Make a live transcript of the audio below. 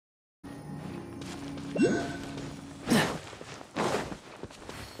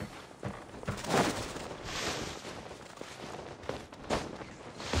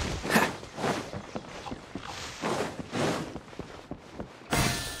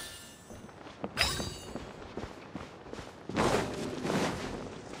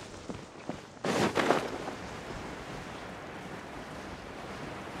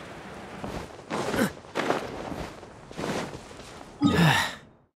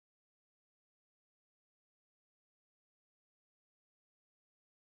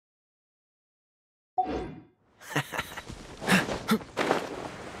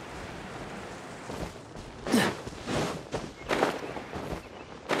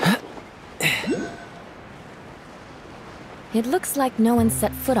It looks like no one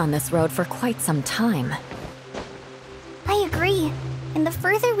set foot on this road for quite some time. I agree. And the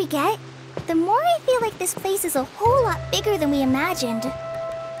further we get, the more I feel like this place is a whole lot bigger than we imagined.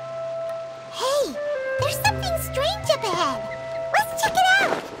 Hey! There's something strange up ahead! Let's check it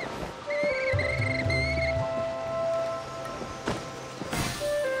out!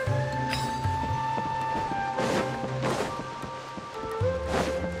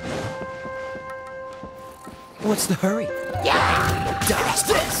 What's the hurry? Yeah! Dodge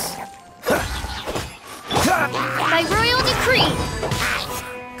this! By royal decree!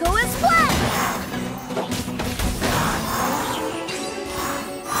 Go as planned!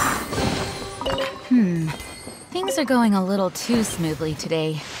 Things are going a little too smoothly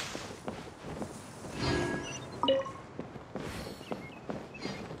today.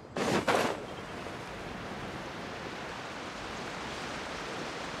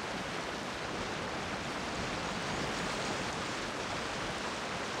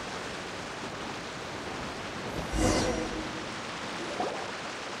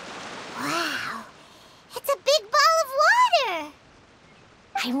 Wow! It's a big ball of water!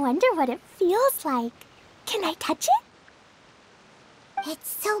 I wonder what it feels like. Can I touch it? It's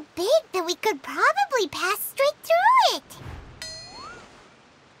so big that we could probably pass straight through it.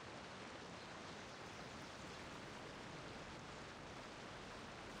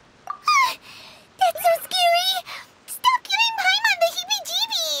 That's so scary! Stop giving Paimon the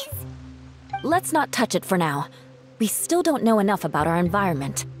heebie-jeebies! Let's not touch it for now. We still don't know enough about our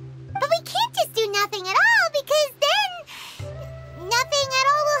environment. But we can't just do nothing at all, because then nothing at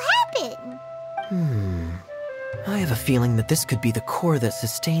all will happen. I have a feeling that this could be the core that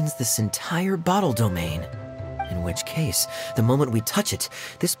sustains this entire bottle domain. In which case, the moment we touch it,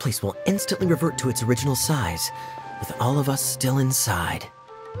 this place will instantly revert to its original size, with all of us still inside.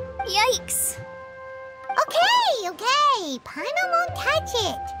 Yikes. Okay. Paimon won't touch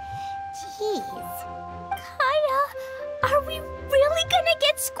it. Jeez. Kaya, are we really gonna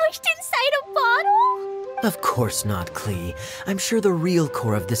get squished inside a bottle? Of course not, Klee. I'm sure the real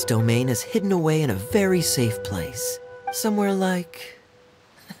core of this domain is hidden away in a very safe place. Somewhere like...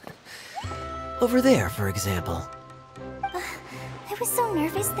 over there, for example. I was so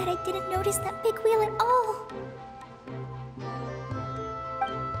nervous that I didn't notice that big wheel at all.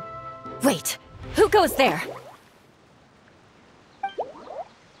 Wait! Who goes there?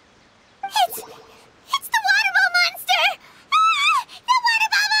 It's the water ball monster! Ah! The water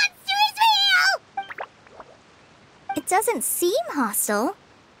ball monster is real! It doesn't seem hostile.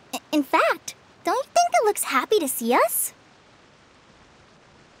 In fact, don't you think it looks happy to see us?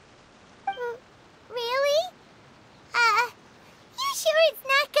 Really? You sure it's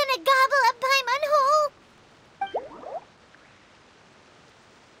not gonna gobble up Paimon whole?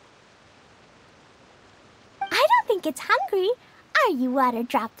 I don't think it's hungry. Are you, water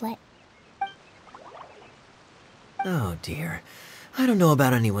droplet? Oh dear. I don't know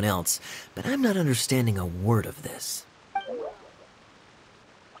about anyone else, but I'm not understanding a word of this.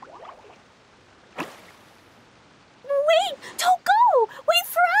 Wait! Don't go! Wait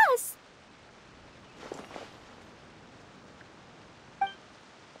for us!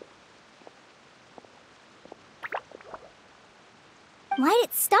 Why'd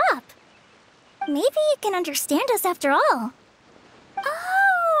it stop? Maybe it can understand us after all.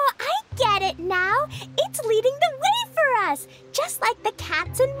 Oh, I get it now. It's leading the way for us, just like the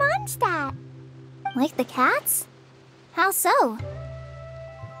cats in Mondstadt. Like the cats? How so?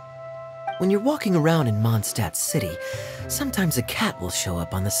 When you're walking around in Mondstadt City, sometimes a cat will show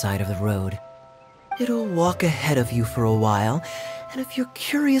up on the side of the road. It'll walk ahead of you for a while, and if you're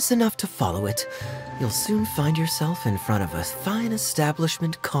curious enough to follow it, you'll soon find yourself in front of a fine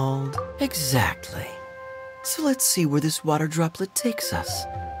establishment called... Exactly. So let's see where this water droplet takes us.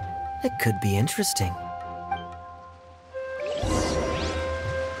 It could be interesting.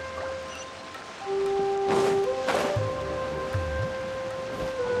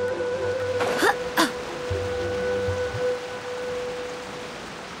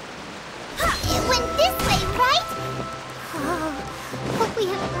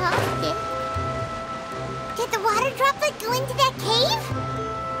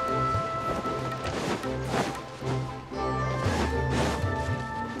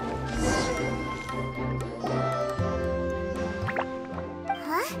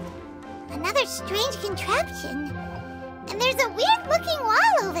 strange contraption. And there's a weird-looking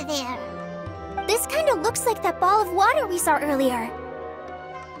wall over there. This kind of looks like that ball of water we saw earlier.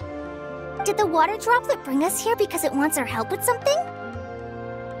 Did the water droplet bring us here because it wants our help with something?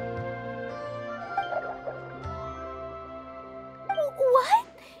 What?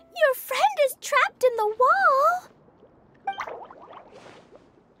 Your friend is trapped in the wall?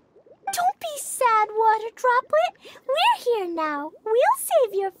 Don't be sad, Water Droplet. We're here now. We'll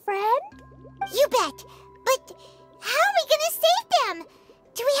save your friend. You bet. But how are we gonna save them?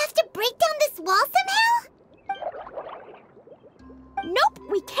 Do we have to break down this wall somehow? Nope,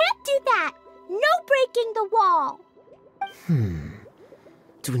 we can't do that. No breaking the wall.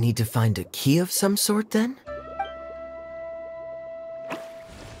 Do we need to find a key of some sort then?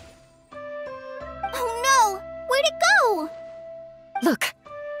 Oh no! Where'd it go? Look,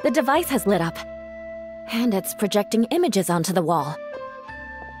 the device has lit up. And it's projecting images onto the wall.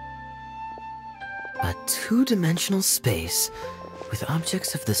 A two-dimensional space with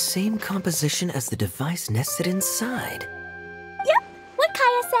objects of the same composition as the device nested inside. Yep, what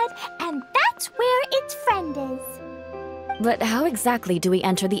Kaya said, and that's where its friend is. But how exactly do we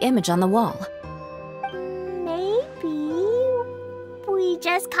enter the image on the wall? Maybe we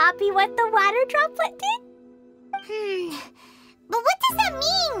just copy what the water droplet did? But what does that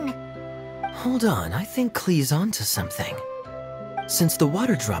mean? Hold on, I think Klee's onto something. Since the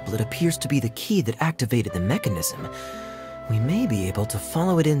water droplet appears to be the key that activated the mechanism, we may be able to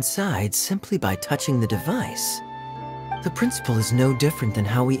follow it inside simply by touching the device. The principle is no different than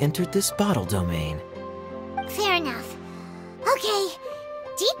how we entered this bottle domain. Fair enough. Okay,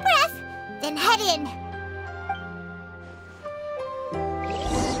 deep breath, then head in.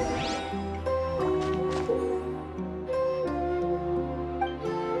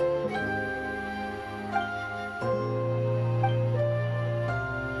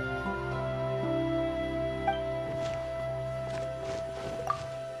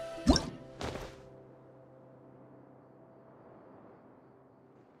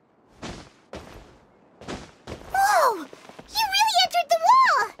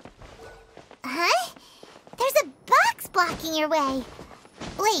 Your way.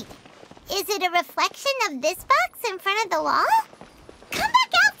 Wait, is it a reflection of this box in front of the wall? Come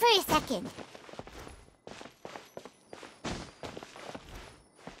back out for a second.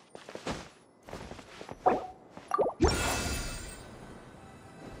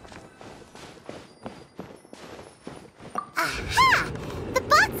 Aha! The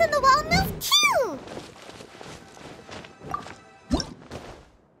box on the wall moved too!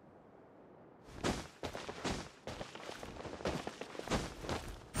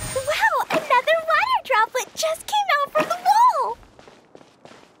 Droplet just came out from the wall!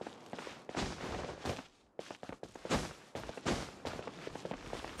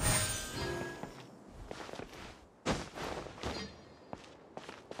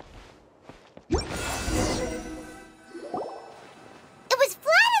 It was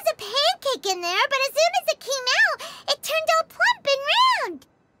flat as a pancake in there, but as soon as it came out, it turned all plump and round.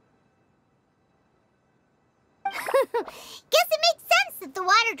 Guess it makes sense that the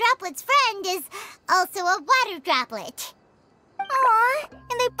water droplet's friend is also a water droplet. Aww,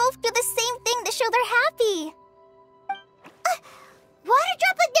 and they both do the same thing to show they're happy. Water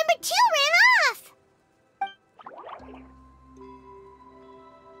droplet number 2 ran off!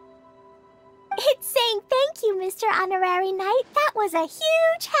 It's saying thank you, Mr. Honorary Knight. That was a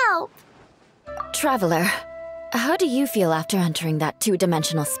huge help. Traveler, how do you feel after entering that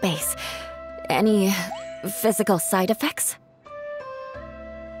two-dimensional space? Any physical side effects?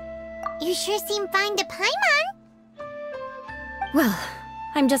 You sure seem fine to Paimon. Well,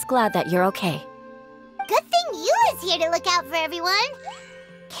 I'm just glad that you're okay. Good thing you is here to look out for everyone.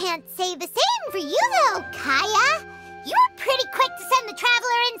 Can't say the same for you though, Kaya. You were pretty quick to send the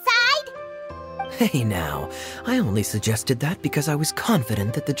traveler inside. Hey now, I only suggested that because I was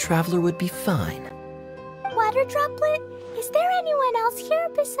confident that the traveler would be fine. Water Droplet, is there anyone else here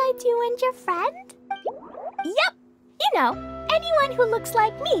besides you and your friend? Yep, you know, anyone who looks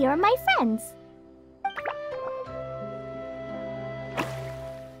like me or my friends.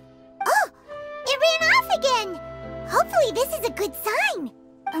 Oh, it ran off again. Hopefully this is a good sign.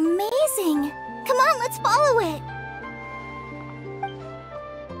 Amazing. Come on, let's follow it.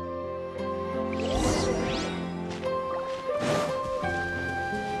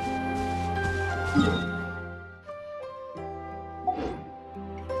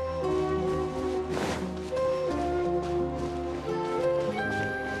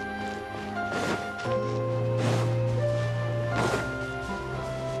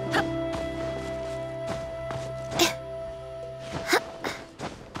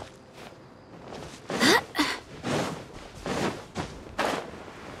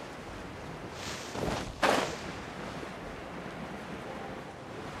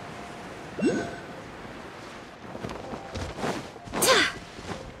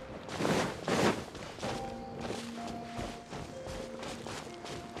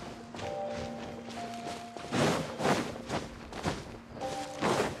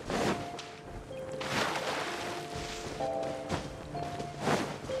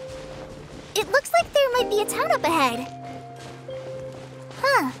 be a town up ahead.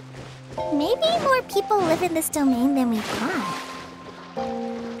 Huh. Maybe more people live in this domain than we thought.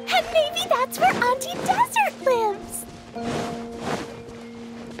 And maybe that's where Auntie Desert lives!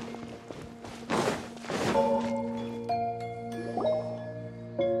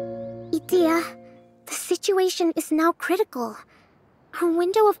 Itia, the situation is now critical. Our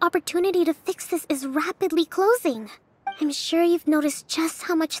window of opportunity to fix this is rapidly closing. I'm sure you've noticed just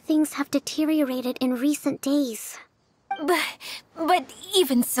how much things have deteriorated in recent days. But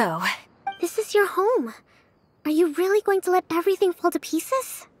even so... This is your home. Are you really going to let everything fall to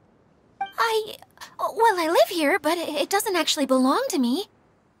pieces? Well, I live here, but it doesn't actually belong to me.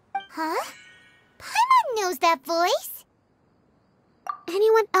 Huh? Paimon knows that voice.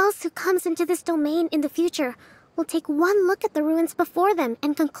 Anyone else who comes into this domain in the future will take one look at the ruins before them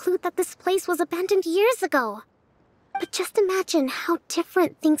and conclude that this place was abandoned years ago. But just imagine how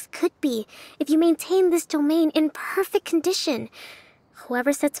different things could be if you maintain this domain in perfect condition.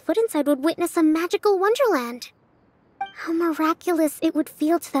 Whoever sets foot inside would witness a magical wonderland. How miraculous it would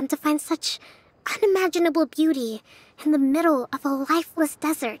feel to them to find such unimaginable beauty in the middle of a lifeless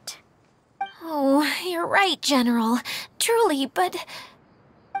desert. Oh, you're right, General. Truly, but...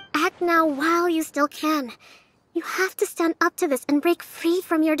 Act now while you still can. You have to stand up to this and break free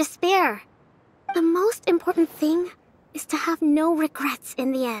from your despair. The most important thing is to have no regrets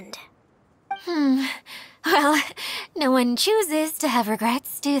in the end. Well, no one chooses to have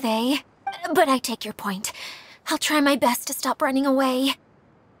regrets, do they? But I take your point. I'll try my best to stop running away.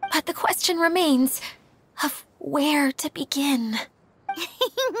 But the question remains of where to begin.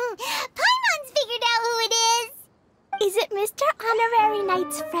 Paimon's figured out who it is! Is it Mr. Honorary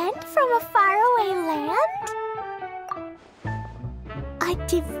Knight's friend from a faraway land? A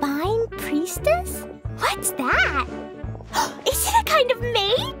divine priestess? What's that? Is it a kind of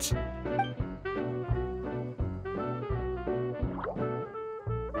mage?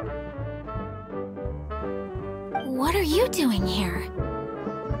 What are you doing here?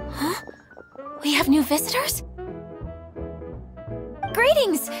 Huh? We have new visitors?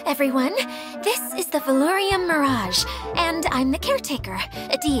 Greetings, everyone! This is the Valurium Mirage, and I'm the caretaker,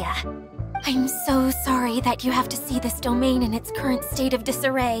 Adia. I'm so sorry that you have to see this domain in its current state of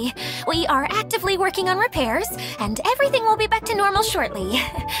disarray. We are actively working on repairs, and everything will be back to normal shortly.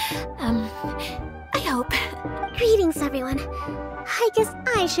 I hope. Greetings, everyone. I guess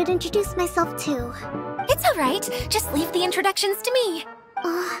I should introduce myself too. It's alright, just leave the introductions to me.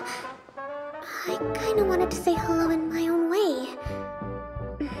 I kinda wanted to say hello in my own way.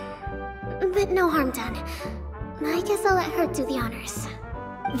 But no harm done. I guess I'll let her do the honors.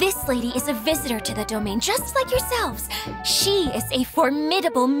 This lady is a visitor to the domain, just like yourselves. She is a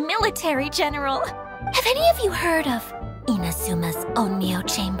formidable military general. Have any of you heard of Inazuma's Onmyo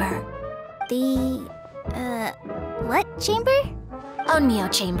Chamber? What chamber?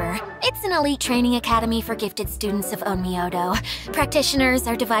 Onmyo Chamber. It's an elite training academy for gifted students of Onmyodo. Practitioners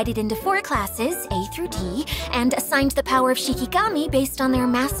are divided into 4 classes, A through D, and assigned the power of Shikigami based on their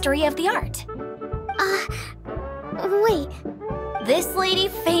mastery of the art. Wait. This lady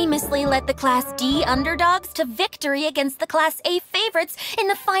famously led the Class D underdogs to victory against the Class A favorites in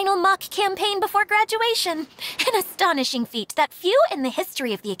the final mock campaign before graduation. An astonishing feat that few in the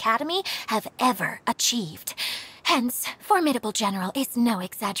history of the Academy have ever achieved. Hence, formidable general is no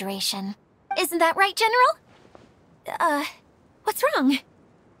exaggeration. Isn't that right, General? What's wrong?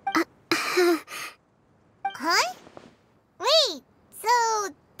 Huh? Wait, so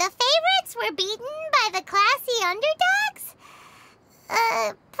the favorites were beaten by the classy underdogs?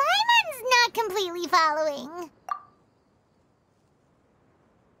 Paimon's not completely following.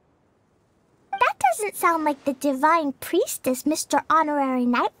 That doesn't sound like the divine priestess Mr. Honorary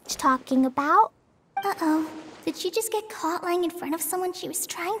Knight was talking about. Uh-oh. Did she just get caught lying in front of someone she was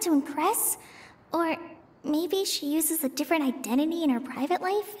trying to impress? Or maybe she uses a different identity in her private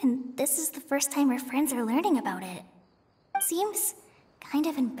life, and this is the first time her friends are learning about it. Seems kind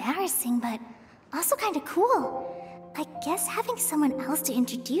of embarrassing, but also kind of cool. I guess having someone else to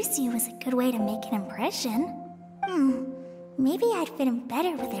introduce you is a good way to make an impression. Maybe I'd fit in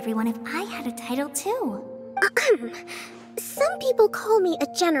better with everyone if I had a title too. Some people call me a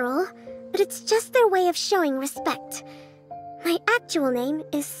general, but it's just their way of showing respect. My actual name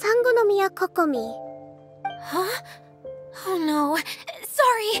is Sangonomiya Kokomi. Huh? Oh no.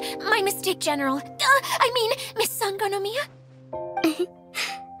 Sorry, my mistake, General. I mean, Miss Sangonomiya.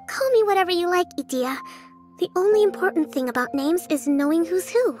 Call me whatever you like, Itia. The only important thing about names is knowing who's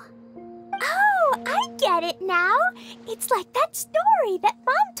who. Oh, I get it now. It's like that story that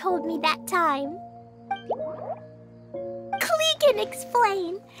Mom told me that time. Clique can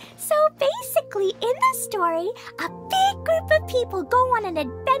explain. So basically, in the story, a big group of people go on an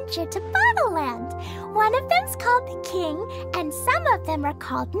adventure to Bottleland. One of them's called the King, and some of them are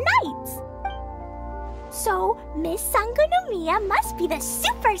called Knights. So, Miss Sangonomiya must be the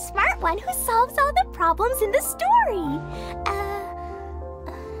super smart one who solves all the problems in the story.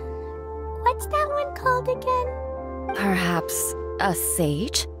 What's that one called again? Perhaps a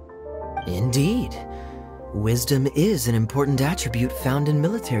sage? Indeed. Wisdom is an important attribute found in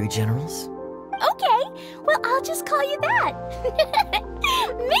military generals. Okay, well, I'll just call you that.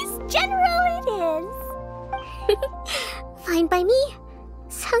 Miss General it is. Fine by me.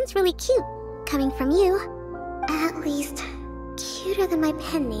 Sounds really cute, coming from you. At least, cuter than my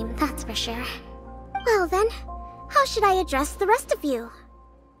pen name, that's for sure. Well then, how should I address the rest of you?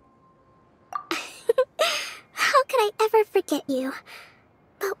 How could I ever forget you?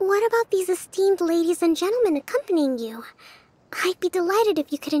 But what about these esteemed ladies and gentlemen accompanying you? I'd be delighted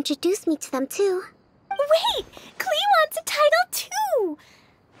if you could introduce me to them too. Wait! Klee wants a title too!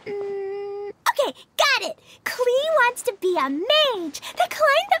 Okay, got it! Klee wants to be a mage! The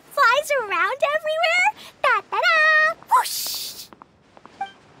kind that flies around everywhere! Da-da-da! Whoosh!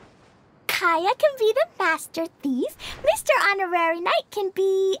 Kaya can be the Master Thief. Mr. Honorary Knight can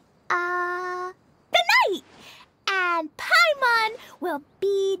be, the Knight! And Paimon will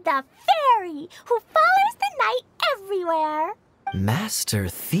be the fairy who follows the knight everywhere. Master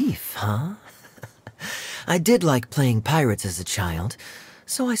Thief, huh? I did like playing pirates as a child,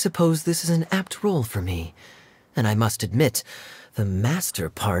 so I suppose this is an apt role for me. And I must admit, the master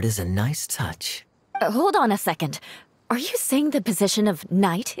part is a nice touch. Hold on a second. Are you saying the position of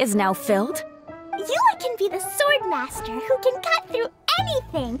knight is now filled? Yula can be the sword master who can cut through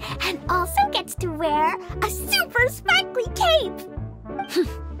anything and also gets to wear a super sparkly cape.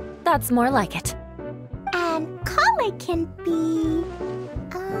 That's more like it. And Kale can be,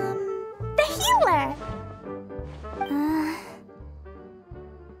 the healer.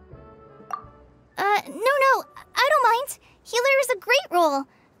 No, I don't mind. Healer is a great role.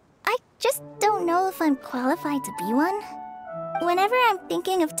 I just don't know if I'm qualified to be one. Whenever I'm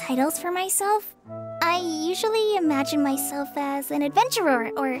thinking of titles for myself, I usually imagine myself as an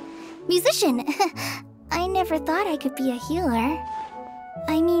adventurer or musician. I never thought I could be a healer.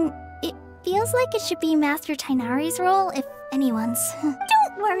 I mean, it feels like it should be Master Tainari's role, if anyone's.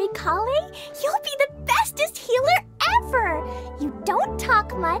 Don't worry, Kale. You'll be the bestest healer ever! You don't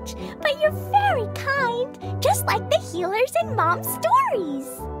talk much, but you're very kind, just like the healers in Mom's stories.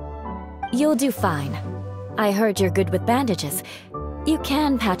 You'll do fine. I heard you're good with bandages. You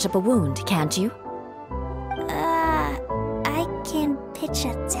can patch up a wound, can't you? I can pitch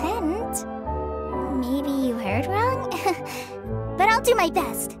a tent. Maybe you heard wrong? But I'll do my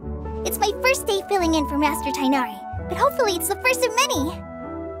best. It's my first day filling in for Master Tainari, but hopefully it's the first of many.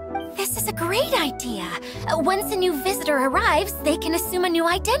 This is a great idea. Once a new visitor arrives, they can assume a new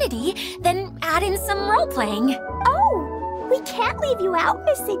identity, then add in some role-playing. Oh, we can't leave you out,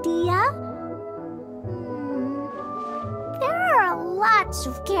 Miss Adia. There are lots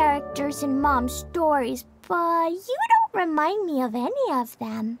of characters in Mom's stories, but you don't remind me of any of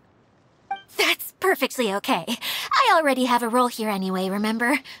them. That's perfectly okay. I already have a role here anyway,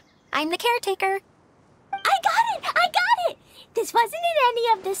 remember? I'm the caretaker. I got it! This wasn't in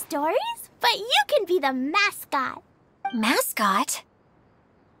any of the stories, but you can be the mascot. Mascot?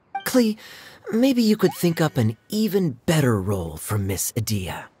 Klee, maybe you could think up an even better role for Miss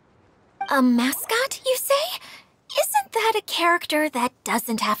Adia. A mascot, you say? Isn't that a character that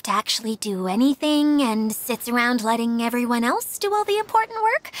doesn't have to actually do anything and sits around letting everyone else do all the important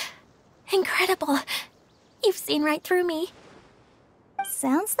work? Incredible. You've seen right through me.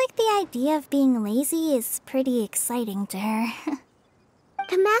 Sounds like the idea of being lazy is pretty exciting to her.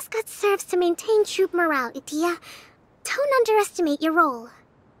 The mascot serves to maintain troop morale, Adia. Don't underestimate your role.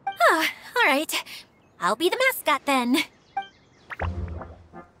 Ah, all right. I'll be the mascot then.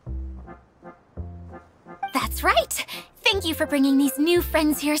 That's right. Thank you for bringing these new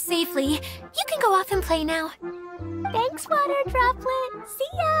friends here safely. You can go off and play now. Thanks, Water Droplet. See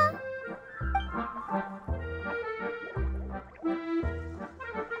ya!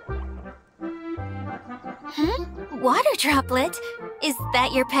 Water Droplet? Is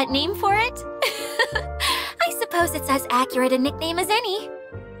that your pet name for it? I suppose it's as accurate a nickname as any.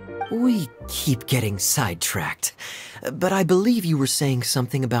 We keep getting sidetracked, but I believe you were saying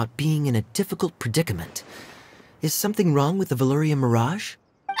something about being in a difficult predicament. Is something wrong with the Valyria Mirage?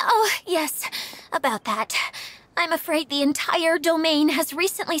 Oh, yes, about that. I'm afraid the entire domain has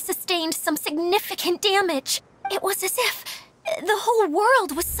recently sustained some significant damage. It was as if the whole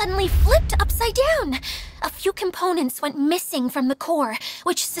world was suddenly flipped upside down. a few components went missing from the core,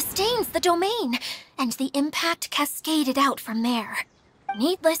 which sustains the domain, and the impact cascaded out from there.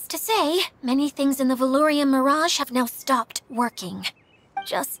 Needless to say, many things in the Valurian Mirage have now stopped working.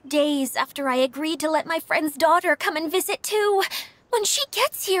 Just days after I agreed to let my friend's daughter come and visit too. When she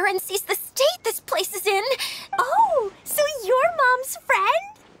gets here and sees the state this place is in... Oh, so you're Mom's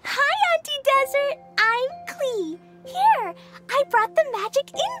friend? Hi, Auntie Desert. I'm Klee. Here, I brought the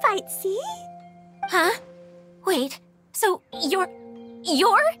magic invite, see? Huh? Wait, so you're...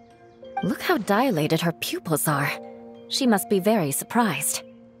 Look how dilated her pupils are. She must be very surprised.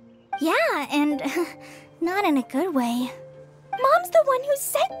 Yeah, and not in a good way. Mom's the one who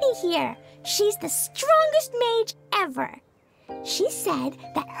sent me here. She's the strongest mage ever. She said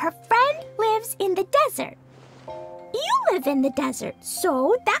that her friend lives in the desert. You live in the desert,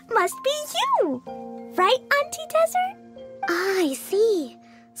 so that must be you. Right, Auntie Desert? Ah, I see.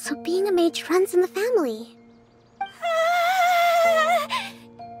 So being a mage runs in the family.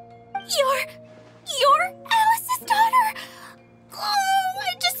 You're Alice's daughter? Oh,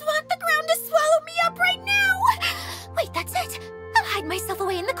 I just want the ground to swallow me up right now. Wait, that's it. I'll hide myself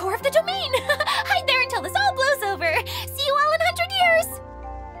away in the core of the domain. Hide there until this all blows over. See you all in 100 years.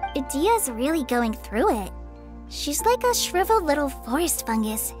 Idia's really going through it. She's like a shriveled little forest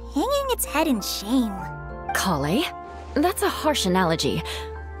fungus, hanging its head in shame. Kale? That's a harsh analogy.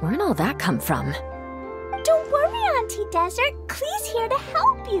 Where'd all that come from? Don't worry, Auntie Desert. Klee's here to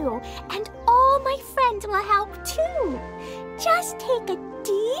help you. And all my friends will help too. Just take a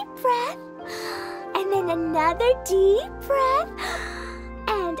deep breath, and then another deep breath,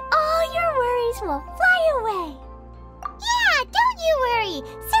 and all your worries will fly away. Yeah, don't you worry.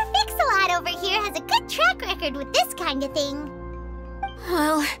 Sir Fix-a-Lot over here has a good track record with this kind of thing.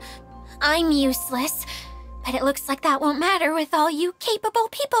 Well, I'm useless, but it looks like that won't matter with all you capable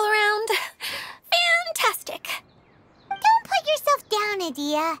people around. Fantastic. Don't put yourself down,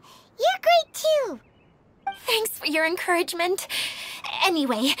 Idia. You're great too. Thanks for your encouragement.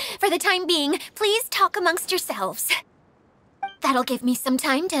 Anyway, for the time being, please talk amongst yourselves. That'll give me some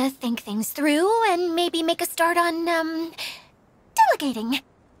time to think things through and maybe make a start on, delegating.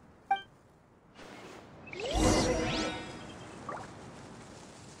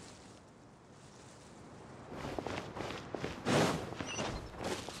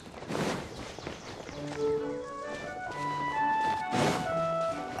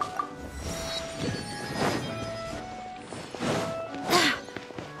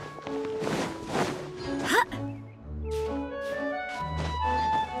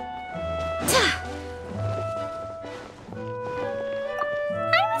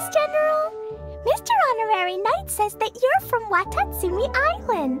 Says that you're from Watatsumi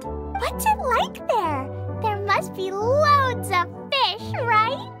Island. What's it like there? There must be loads of fish,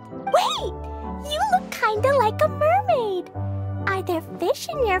 right? Wait, you look kinda like a mermaid. Are there fish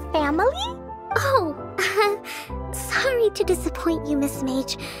in your family? Oh, sorry to disappoint you, Miss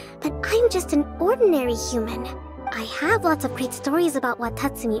Mage, but I'm just an ordinary human. I have lots of great stories about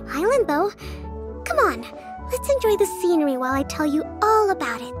Watatsumi Island, though. Come on, let's enjoy the scenery while I tell you all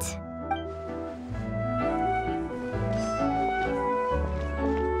about it.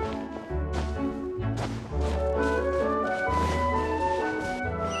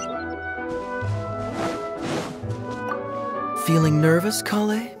 Feeling nervous,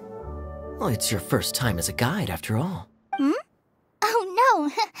 Kale? Well, it's your first time as a guide, after all. Hmm? Oh, no,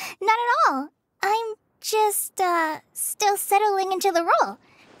 not at all. I'm just, still settling into the role.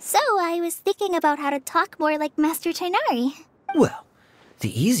 So I was thinking about how to talk more like Master Tighnari. Well,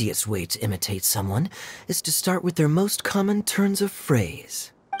 the easiest way to imitate someone is to start with their most common turns of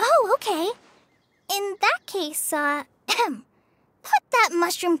phrase. Oh, okay. In that case, put that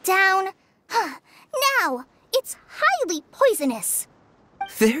mushroom down. Now! It's highly poisonous.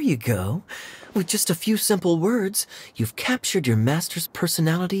 There you go. With just a few simple words, you've captured your master's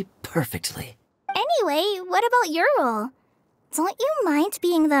personality perfectly. Anyway, what about your role? Don't you mind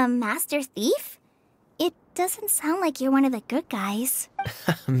being the master thief? It doesn't sound like you're one of the good guys.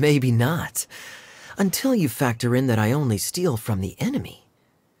 Maybe not. Until you factor in that I only steal from the enemy.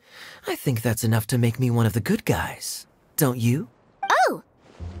 I think that's enough to make me one of the good guys. Don't you? Oh!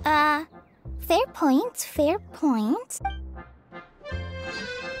 Fair point, fair point.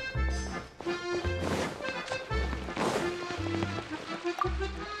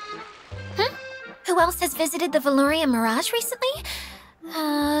 Who else has visited the Valurian Mirage recently?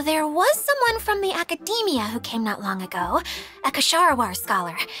 There was someone from the academia who came not long ago. A Kasharawar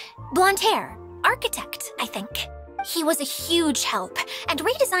scholar. Blonde hair. Architect, I think. He was a huge help and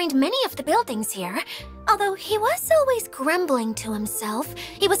redesigned many of the buildings here. Although he was always grumbling to himself,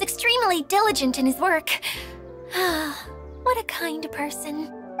 he was extremely diligent in his work. What a kind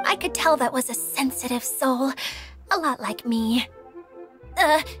person. I could tell that was a sensitive soul. A lot like me.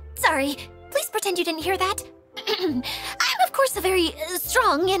 Sorry. Please pretend you didn't hear that. I'm, of course, a very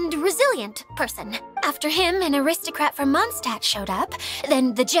strong and resilient person. After him, an aristocrat from Mondstadt showed up.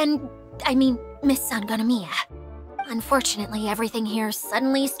 Then Miss Sangonomiya. Unfortunately, everything here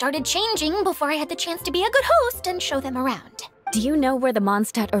suddenly started changing before I had the chance to be a good host and show them around. Do you know where the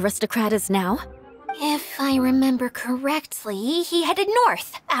Mondstadt aristocrat is now? If I remember correctly, he headed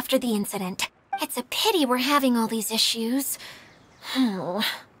north after the incident. It's a pity we're having all these issues.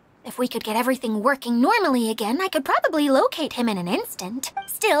 If we could get everything working normally again, I could probably locate him in an instant.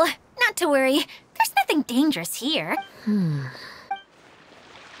 Still, not to worry. There's nothing dangerous here.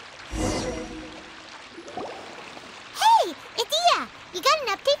 Hey, Idia! You got an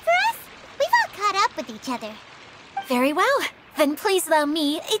update for us? We've all caught up with each other. Very well. Then please allow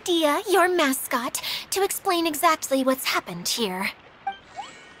me, Idia, your mascot, to explain exactly what's happened here.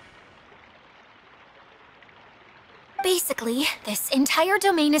 Basically, this entire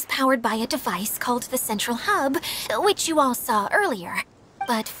domain is powered by a device called the Central Hub, which you all saw earlier.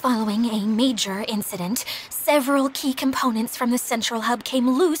 But following a major incident, several key components from the Central Hub came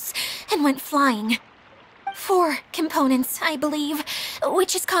loose and went flying. 4 components, I believe,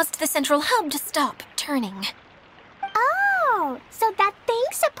 which has caused the Central Hub to stop turning. Oh, so that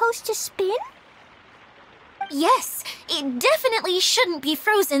thing's supposed to spin? Yes, it definitely shouldn't be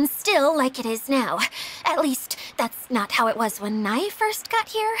frozen still like it is now. At least, that's not how it was when I first got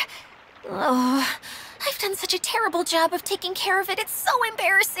here. Oh, I've done such a terrible job of taking care of it, it's so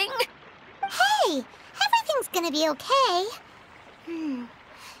embarrassing. Hey, everything's gonna be okay.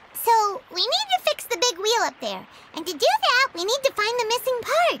 So, we need to fix the big wheel up there. And to do that, we need to find the missing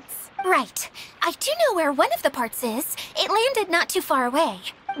parts. Right. I do know where one of the parts is. It landed not too far away.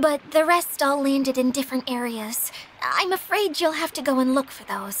 But the rest all landed in different areas. I'm afraid you'll have to go and look for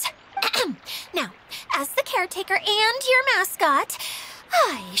those. Now, as the caretaker and your mascot,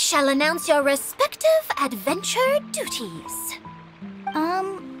 I shall announce your respective adventure duties.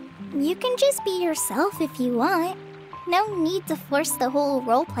 You can just be yourself if you want. No need to force the whole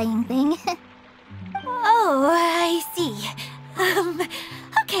role-playing thing. Oh, I see.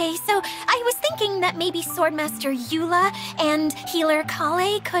 Okay, so I was thinking that maybe Swordmaster Eula and Healer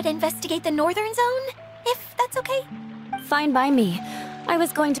Kale could investigate the Northern Zone, if that's okay? Fine by me. I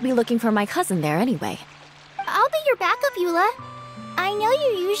was going to be looking for my cousin there anyway. I'll be your backup, Eula. I know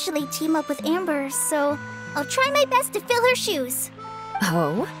you usually team up with Amber, so I'll try my best to fill her shoes.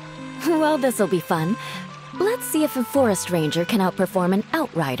 Oh? Well, this'll be fun. Let's see if a forest ranger can outperform an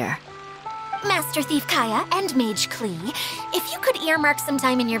outrider. Master Thief Kaya and Mage Klee, if you could earmark some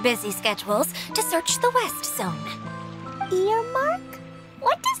time in your busy schedules to search the West Zone. Earmark?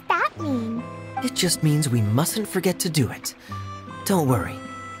 What does that mean? It just means we mustn't forget to do it. Don't worry.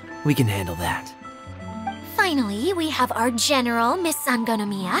 We can handle that. Finally, we have our General, Miss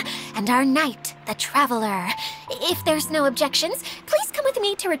Sangonomiya, and our Knight, the Traveler. If there's no objections, please come with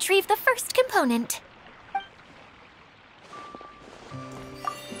me to retrieve the first component.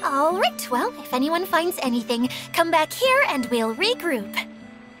 Alright, well, if anyone finds anything, come back here and we'll regroup.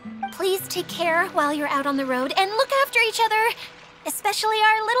 Please take care while you're out on the road and look after each other, especially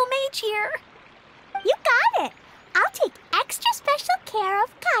our little mage here. You got it. I'll take extra special care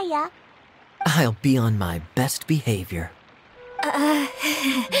of Kaya. I'll be on my best behavior.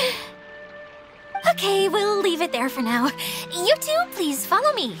 Okay, we'll leave it there for now. You two, please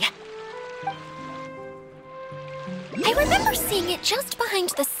follow me. I remember seeing it just behind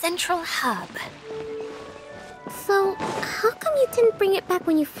the Central Hub. So, how come you didn't bring it back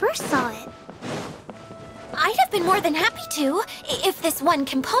when you first saw it? I'd have been more than happy to, if this one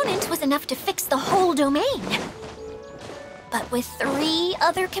component was enough to fix the whole domain. But with 3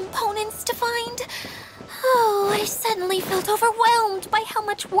 other components to find, I suddenly felt overwhelmed by how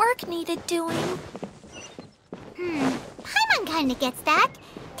much work needed doing. Paimon kinda gets that.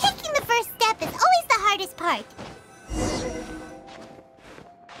 Taking the first step is always the hardest part.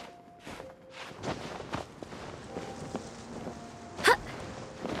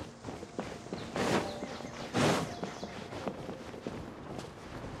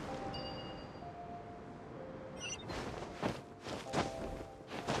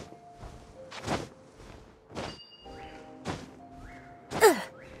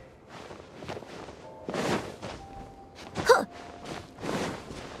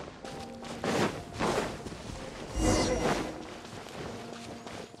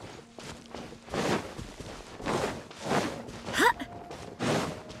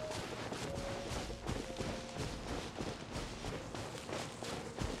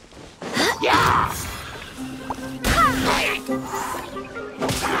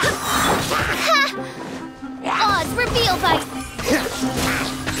 Steel Bite!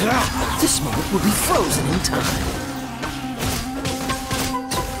 This moment will be frozen in time.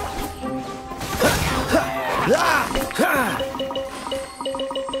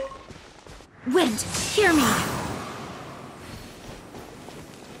 Wind, hear me!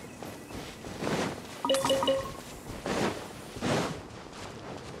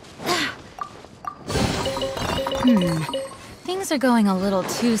 Things are going a little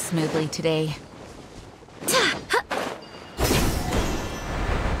too smoothly today.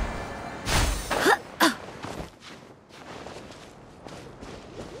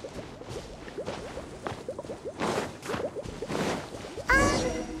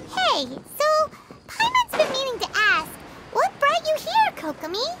 Hey, so Paimon's been meaning to ask, what brought you here,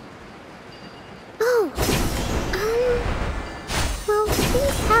 Kokomi? Oh, well,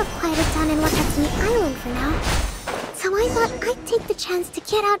 things have quieted down in Wakatsumi Island for now. So I thought I'd take the chance to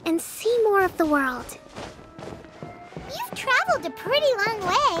get out and see more of the world. You've traveled a pretty long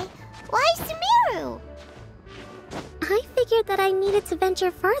way. Why Sumeru? I figured that I needed to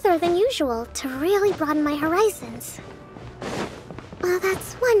venture further than usual to really broaden my horizons. Well,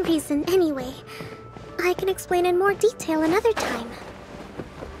 that's one reason anyway. I can explain in more detail another time.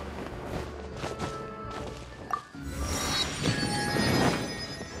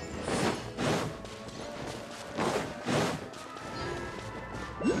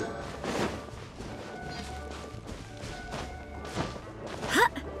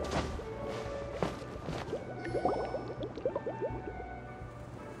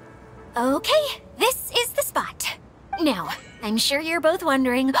 Okay, this is the spot. Now, I'm sure you're both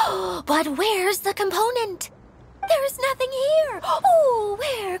wondering, but where's the component? There's nothing here. Oh,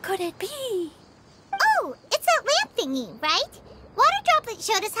 where could it be? Oh, it's that lamp thingy, right? Water Droplet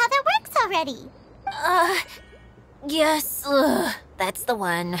showed us how that works already. Yes, that's the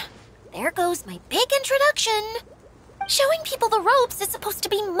one. There goes my big introduction. Showing people the ropes is supposed to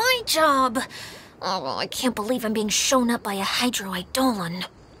be my job. Oh, I can't believe I'm being shown up by a Hydro Eidolon.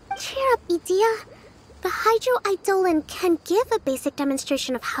 Cheer up, Edea. The Hydro Eidolon can give a basic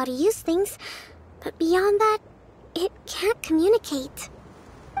demonstration of how to use things, but beyond that, it can't communicate.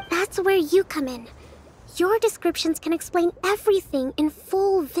 That's where you come in. Your descriptions can explain everything in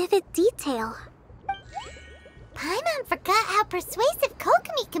full, vivid detail. Paimon forgot how persuasive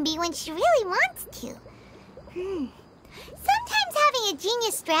Kokomi can be when she really wants to. Sometimes having a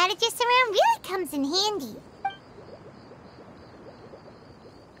genius strategist around really comes in handy.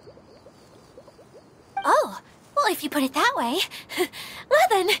 Oh, well, if you put it that way. Well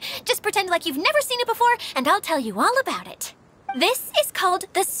then, just pretend like you've never seen it before, and I'll tell you all about it. This is called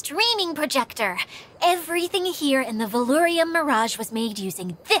the streaming projector. Everything here in the Valurium Mirage was made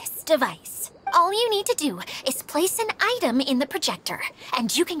using this device. All you need to do is place an item in the projector,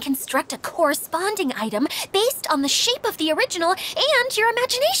 and you can construct a corresponding item based on the shape of the original and your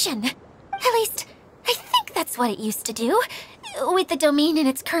imagination. At least, I think that's what it used to do. With the domain in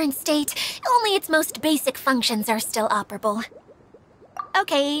its current state, only its most basic functions are still operable.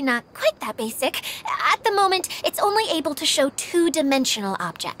 Okay, not quite that basic. At the moment, it's only able to show two-dimensional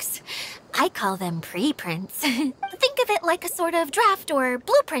objects. I call them preprints. Think of it like a sort of draft or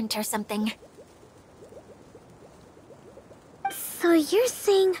blueprint or something. So you're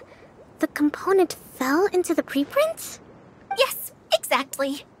saying the component fell into the preprints? Yes,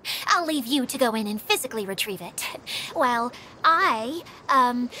 exactly. I'll leave you to go in and physically retrieve it. Well,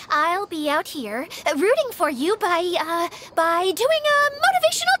 I'll be out here rooting for you by doing a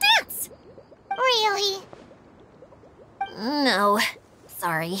motivational dance. Really? No,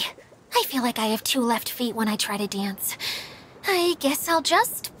 sorry. I feel like I have two left feet when I try to dance. I guess I'll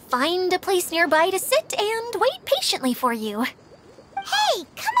just find a place nearby to sit and wait patiently for you. Hey,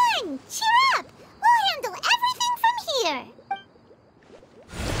 come on! Cheer up! We'll handle everything from here!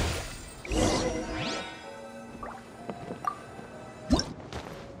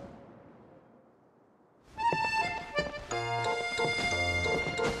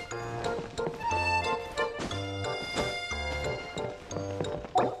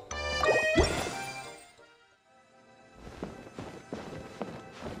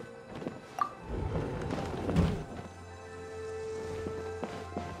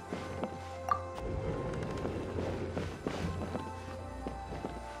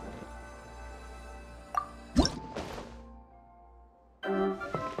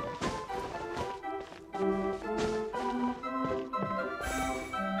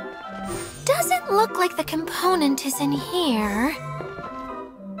 Doesn't look like the component is in here.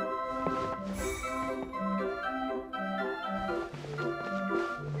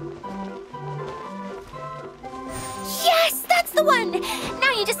 Yes, that's the one!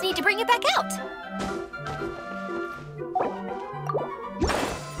 Now you just need to bring it back out.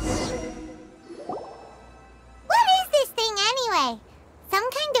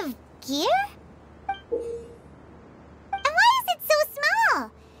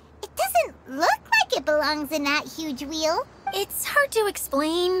 belongs in that huge wheel? It's hard to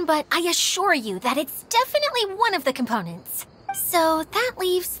explain, but I assure you that it's definitely one of the components. So that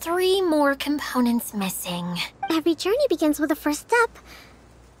leaves 3 more components missing. Every journey begins with a first step.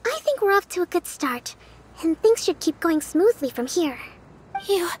 I think we're off to a good start, and things should keep going smoothly from here.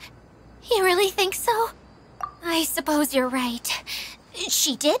 You really think so? I suppose you're right.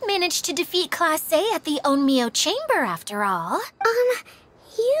 She did manage to defeat Class A at the Onmyo Chamber, after all.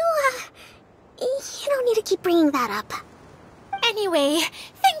 You don't need to keep bringing that up. Anyway,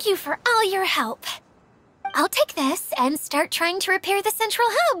 thank you for all your help. I'll take this and start trying to repair the central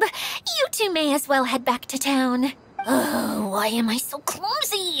hub. You two may as well head back to town. Oh, why am I so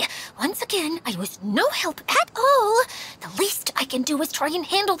clumsy? Once again, I was no help at all. The least I can do is try and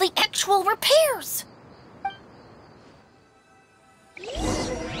handle the actual repairs.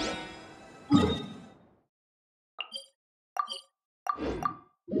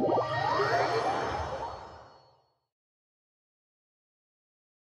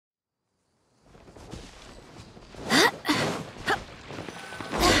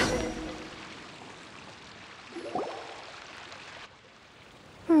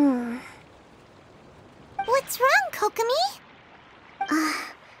 What's wrong, Kokomi?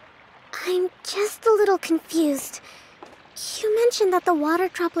 I'm just a little confused. You mentioned that the water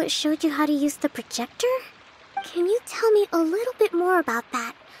droplet showed you how to use the projector? Can you tell me a little bit more about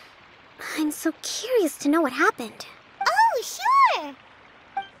that? I'm so curious to know what happened. Oh, sure!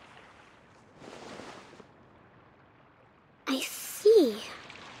 I see.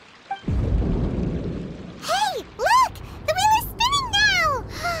 Hey, look! The wheel is spinning now!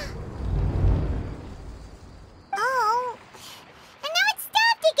 Oh, and now it's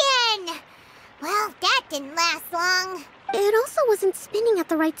stopped again! Well, that didn't last long. It also wasn't spinning at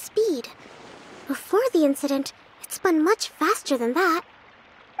the right speed. Before the incident, it spun much faster than that.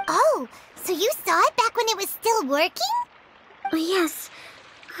 Oh, so you saw it back when it was still working? Oh, yes.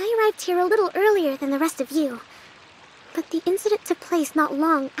 I arrived here a little earlier than the rest of you. But the incident took place not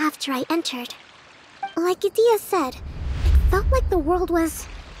long after I entered. Like Idia said, it felt like the world was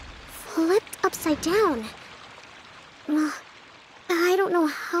flipped upside down. Well, I don't know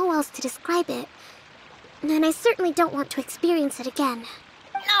how else to describe it. And I certainly don't want to experience it again.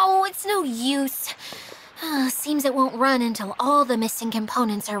 No, it's no use. Seems it won't run until all the missing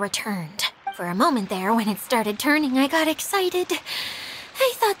components are returned. For a moment there, when it started turning, I got excited.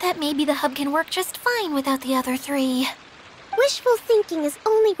 I thought that maybe the hub can work just fine without the other 3. Wishful thinking is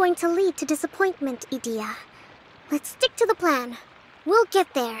only going to lead to disappointment, Idia. Let's stick to the plan. We'll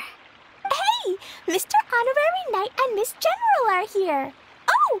get there. Hey, Mr. Honorary Knight and Miss General are here.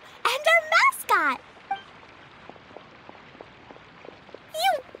 Oh, and our mascot.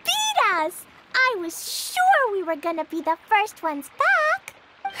 You beat us! I was sure we were gonna be the first ones back.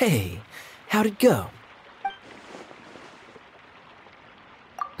 Hey, how'd it go?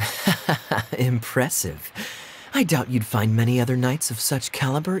 Impressive. I doubt you'd find many other knights of such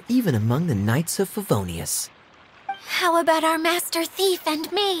caliber even among the Knights of Favonius. How about our master thief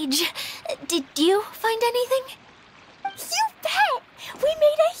and mage? Did you find anything? You bet! We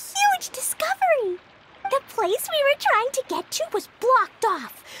made a huge discovery. The place we were trying to get to was blocked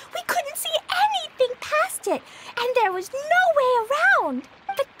off. We couldn't see anything past it, and there was no way around.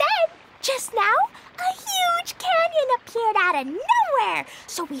 But then, just now, a huge canyon appeared out of nowhere,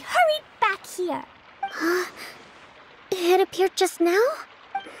 so we hurried back here. It appeared just now?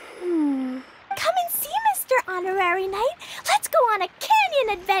 Come and see, Mr. Honorary Knight. Let's go on a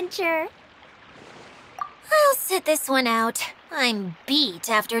canyon adventure. I'll sit this one out. I'm beat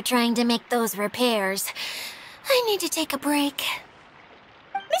after trying to make those repairs. I need to take a break.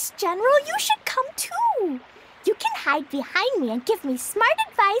 Miss General, you should come too. You can hide behind me and give me smart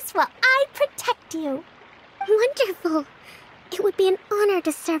advice while I protect you. Wonderful. It would be an honor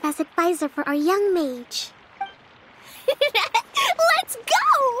to serve as advisor for our young mage. Let's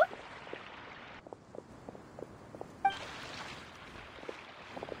go!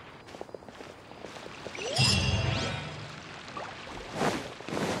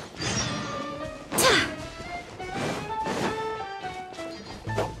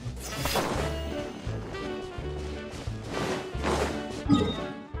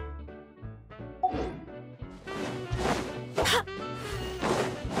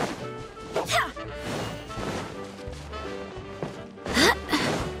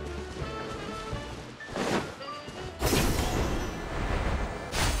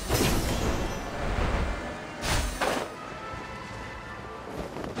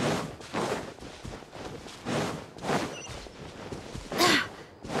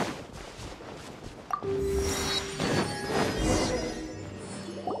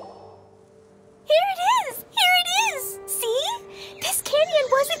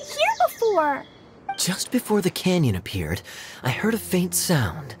 for? Just before the canyon appeared, I heard a faint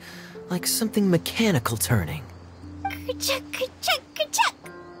sound, like something mechanical turning. Kerchuk, kerchuk, kerchuk.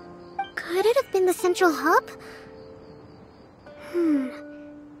 Could it have been the central hub?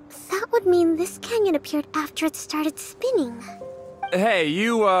 That would mean this canyon appeared after it started spinning. Hey,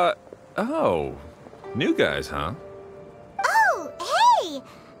 you, oh. New guys, huh? Oh, hey!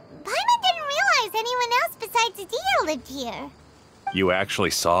 Paimon didn't realize anyone else besides Adia lived here. You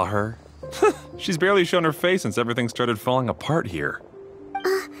actually saw her? She's barely shown her face since everything started falling apart here.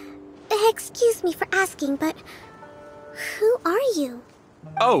 Excuse me for asking, but who are you?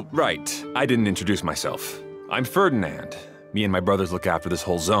 Oh, right. I didn't introduce myself. I'm Ferdinand. Me and my brothers look after this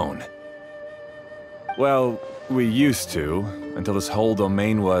whole zone. Well, we used to, until this whole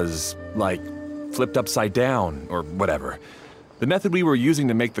domain was, like, flipped upside down, or whatever. The method we were using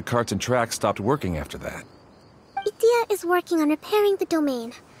to make the carts and tracks stopped working after that. Idia is working on repairing the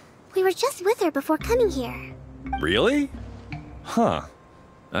domain. We were just with her before coming here. Really? Huh.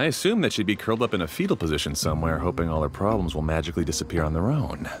 I assume that she'd be curled up in a fetal position somewhere, hoping all her problems will magically disappear on their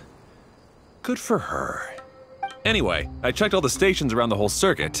own. Good for her. Anyway, I checked all the stations around the whole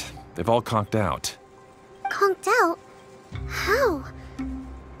circuit. They've all conked out. Conked out? How?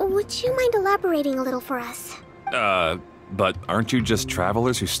 Would you mind elaborating a little for us? But aren't you just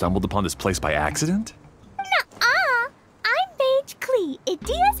travelers who stumbled upon this place by accident? Nuh-uh! I'm Mage Klee,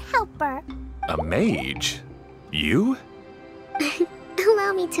 Idia's helper. A mage? You?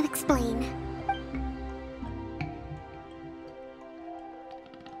 Allow me to explain.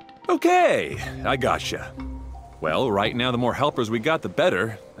 Okay, I gotcha. Well, right now the more helpers we got, the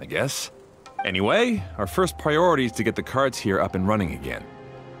better, I guess. Anyway, our first priority is to get the carts here up and running again.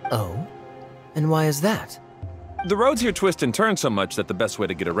 Oh? And why is that? The roads here twist and turn so much that the best way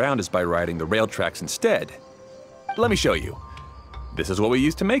to get around is by riding the rail tracks instead. Let me show you. This is what we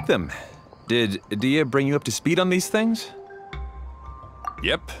used to make them. Did Adia bring you up to speed on these things?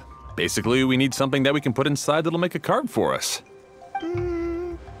 Yep. Basically, we need something that we can put inside that'll make a cart for us.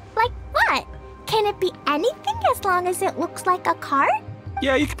 Like what? Can it be anything as long as it looks like a cart?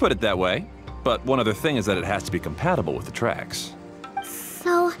 Yeah, you could put it that way. But one other thing is that it has to be compatible with the tracks.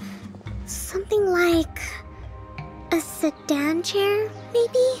 So, something like a sedan chair,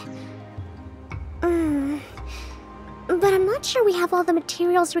 maybe? But I'm not sure we have all the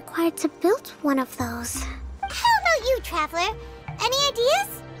materials required to build one of those. How about you, Traveler? Any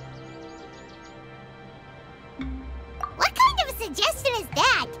ideas? What kind of a suggestion is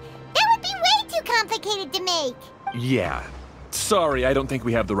that? That would be way too complicated to make. Yeah. Sorry, I don't think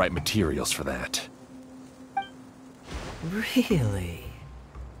we have the right materials for that. Really?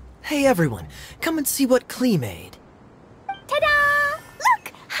 Hey everyone, come and see what Klee made. Ta-da!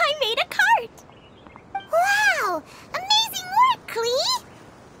 Look! I made a cart! Wow! Amazing work, Klee!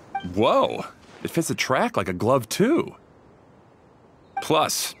 Whoa! It fits the track like a glove, too.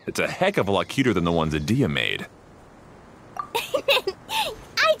 Plus, it's a heck of a lot cuter than the ones Adia made.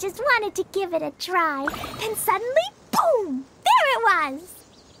 I just wanted to give it a try, and suddenly, boom! There it was!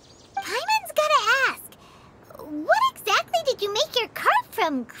 Paimon's gotta ask, what exactly did you make your cart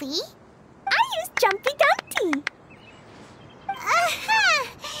from, Klee? I used Jumpy Dumpty.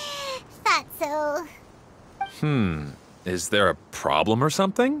 Thought so. Is there a problem or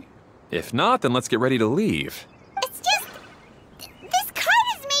something? If not, then let's get ready to leave. It's just, this cart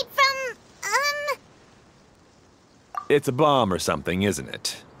is made from, It's a bomb or something, isn't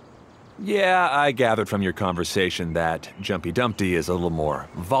it? Yeah, I gathered from your conversation that Jumpy Dumpty is a little more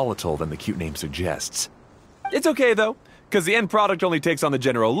volatile than the cute name suggests. It's okay, though, because the end product only takes on the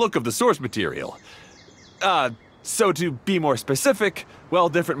general look of the source material. So to be more specific, while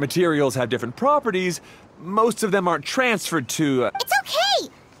different materials have different properties, most of them aren't transferred to, It's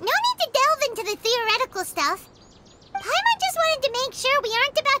okay! No need to delve into the theoretical stuff. Paimon just wanted to make sure we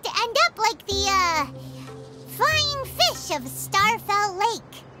aren't about to end up like the, flying fish of Starfell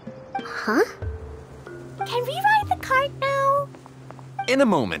Lake. Huh? Can we ride the cart now? In a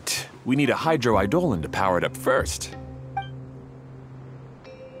moment. We need a hydroidolin to power it up first.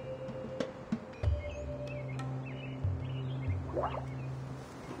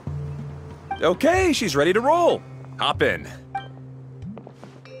 Okay, she's ready to roll. Hop in.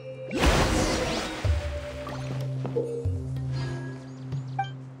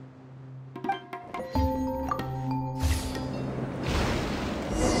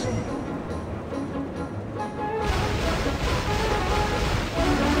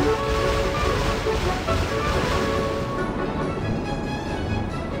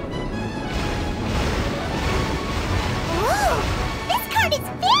 Whoa! This cart is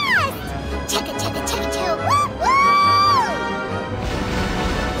fast! Chugga chugga chugga chugga! Woo woo!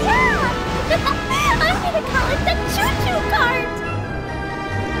 gonna call it the choo-choo cart!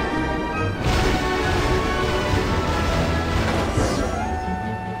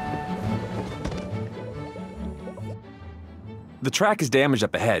 The track is damaged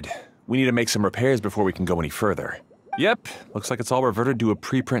up ahead. We need to make some repairs before we can go any further. Yep, looks like it's all reverted to a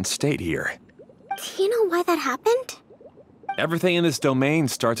preprint state here. Do you know why that happened? Everything in this domain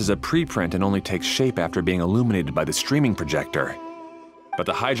starts as a preprint and only takes shape after being illuminated by the streaming projector. But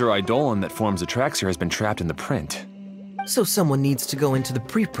the hydroidolin that forms the tracks here has been trapped in the print. So someone needs to go into the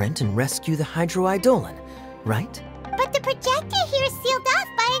preprint and rescue the hydroidolin, right? But the projector here is sealed off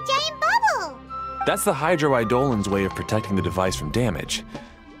by a giant bubble! That's the hydroidolin's way of protecting the device from damage.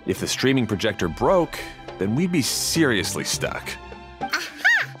 If the streaming projector broke, then we'd be seriously stuck.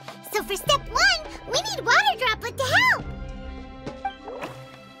 Aha! So for step 1, we need Water Droplet to help!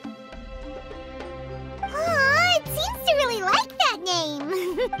 Aw, it seems to really like that name!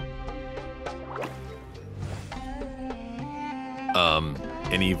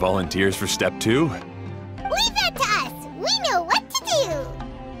 Any volunteers for step 2? We've had